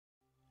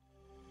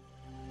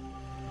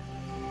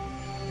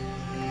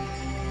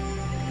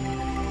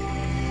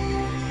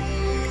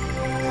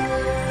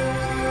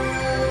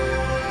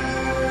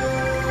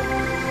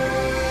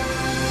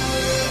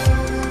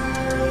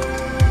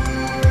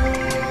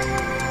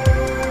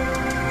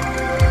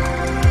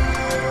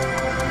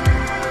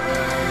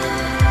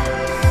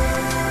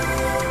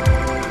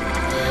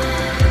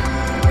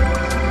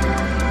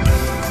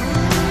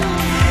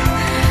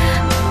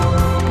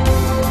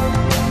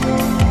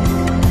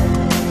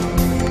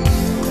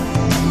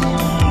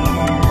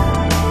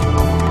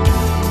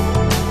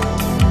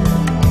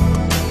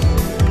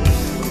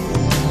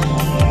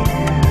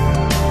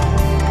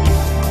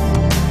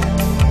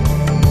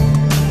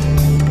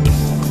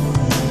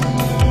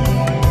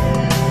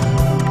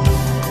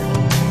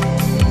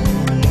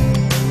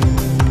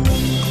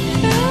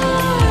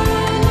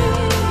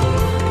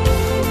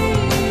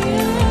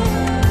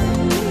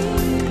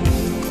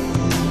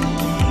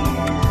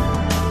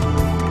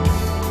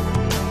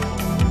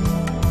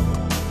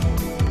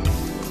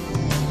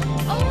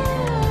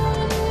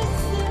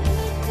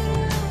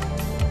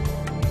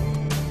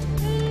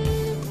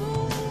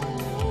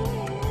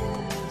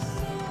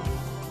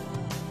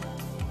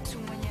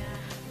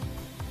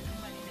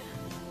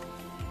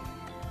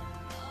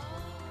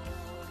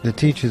The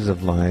teachers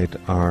of light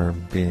are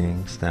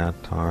beings that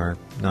are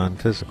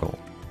non-physical.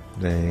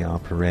 They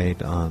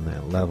operate on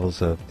the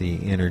levels of the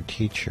inner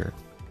teacher.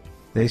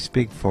 They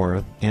speak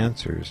forth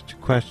answers to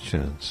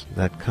questions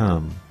that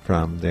come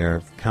from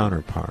their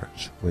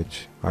counterparts,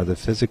 which are the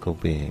physical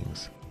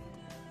beings,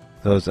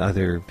 those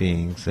other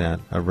beings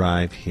that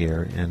arrive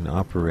here and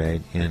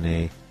operate in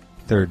a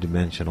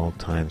third-dimensional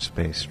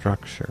time-space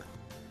structure.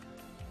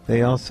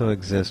 They also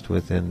exist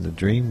within the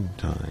dream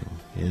time,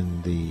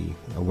 in the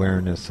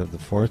awareness of the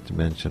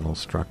fourth-dimensional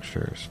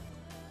structures.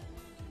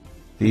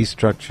 These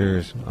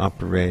structures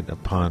operate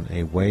upon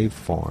a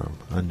waveform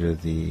under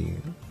the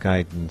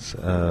guidance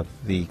of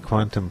the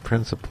quantum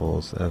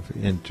principles of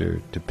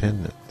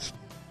interdependence.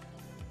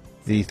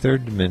 The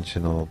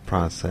third-dimensional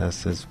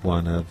process is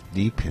one of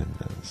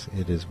dependence.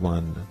 It is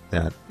one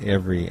that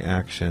every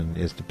action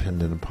is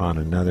dependent upon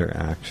another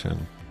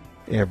action.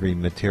 Every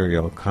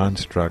material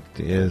construct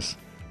is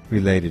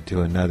related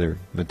to another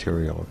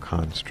material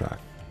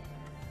construct.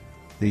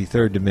 The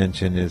third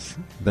dimension is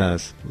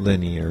thus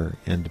linear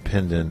and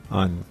dependent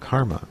on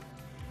karma,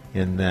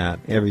 in that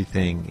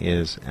everything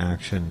is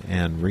action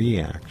and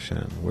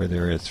reaction, where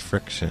there is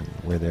friction,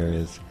 where there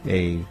is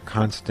a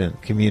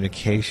constant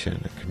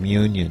communication, a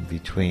communion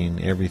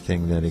between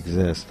everything that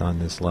exists on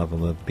this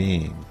level of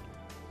being.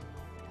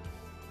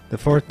 The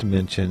fourth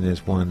dimension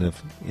is one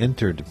of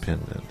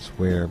interdependence,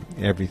 where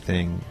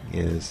everything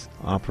is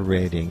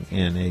operating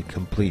in a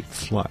complete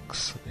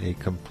flux, a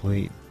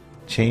complete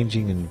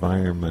changing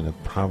environment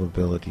of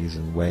probabilities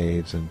and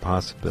waves and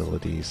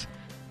possibilities,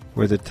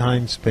 where the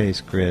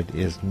time-space grid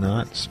is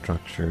not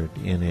structured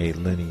in a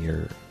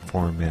linear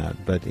format,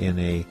 but in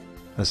a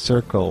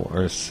circle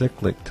or a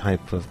cyclic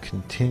type of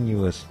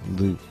continuous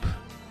loop,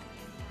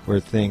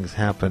 where things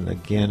happen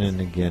again and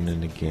again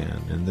and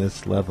again. In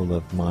this level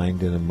of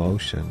mind and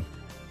emotion,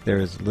 there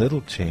is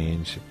little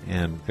change,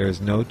 and there is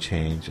no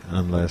change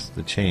unless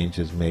the change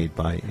is made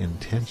by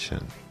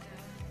intention.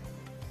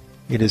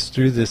 It is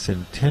through this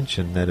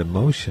intention that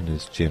emotion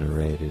is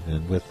generated,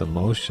 and with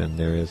emotion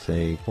there is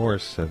a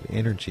force of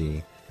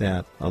energy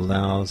that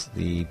allows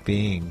the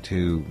being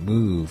to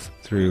move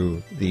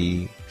through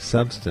the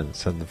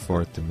substance of the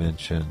fourth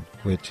dimension,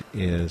 which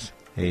is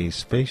a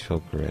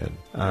spatial grid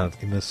of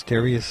the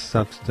mysterious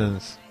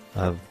substance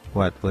of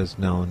what was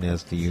known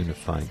as the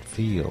unified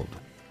field,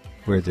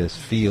 where this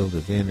field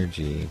of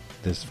energy,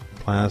 this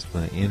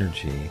plasma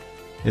energy,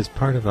 is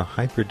part of a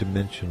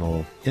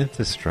hyperdimensional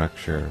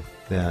infrastructure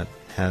that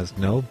has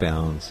no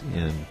bounds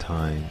in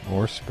time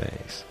or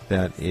space,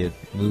 that it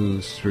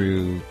moves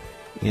through,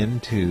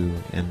 into,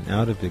 and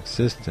out of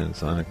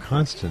existence on a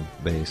constant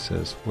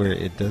basis, where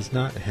it does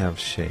not have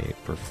shape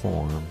or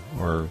form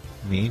or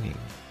meaning.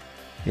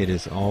 It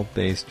is all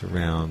based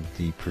around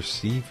the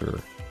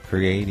perceiver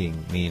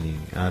creating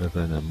meaning out of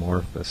an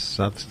amorphous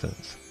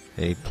substance,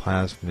 a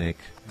plasmic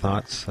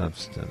thought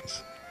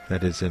substance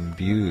that is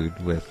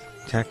imbued with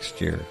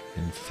texture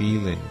and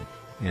feeling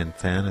and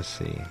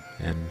fantasy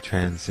and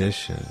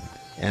transition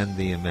and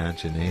the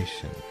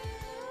imagination.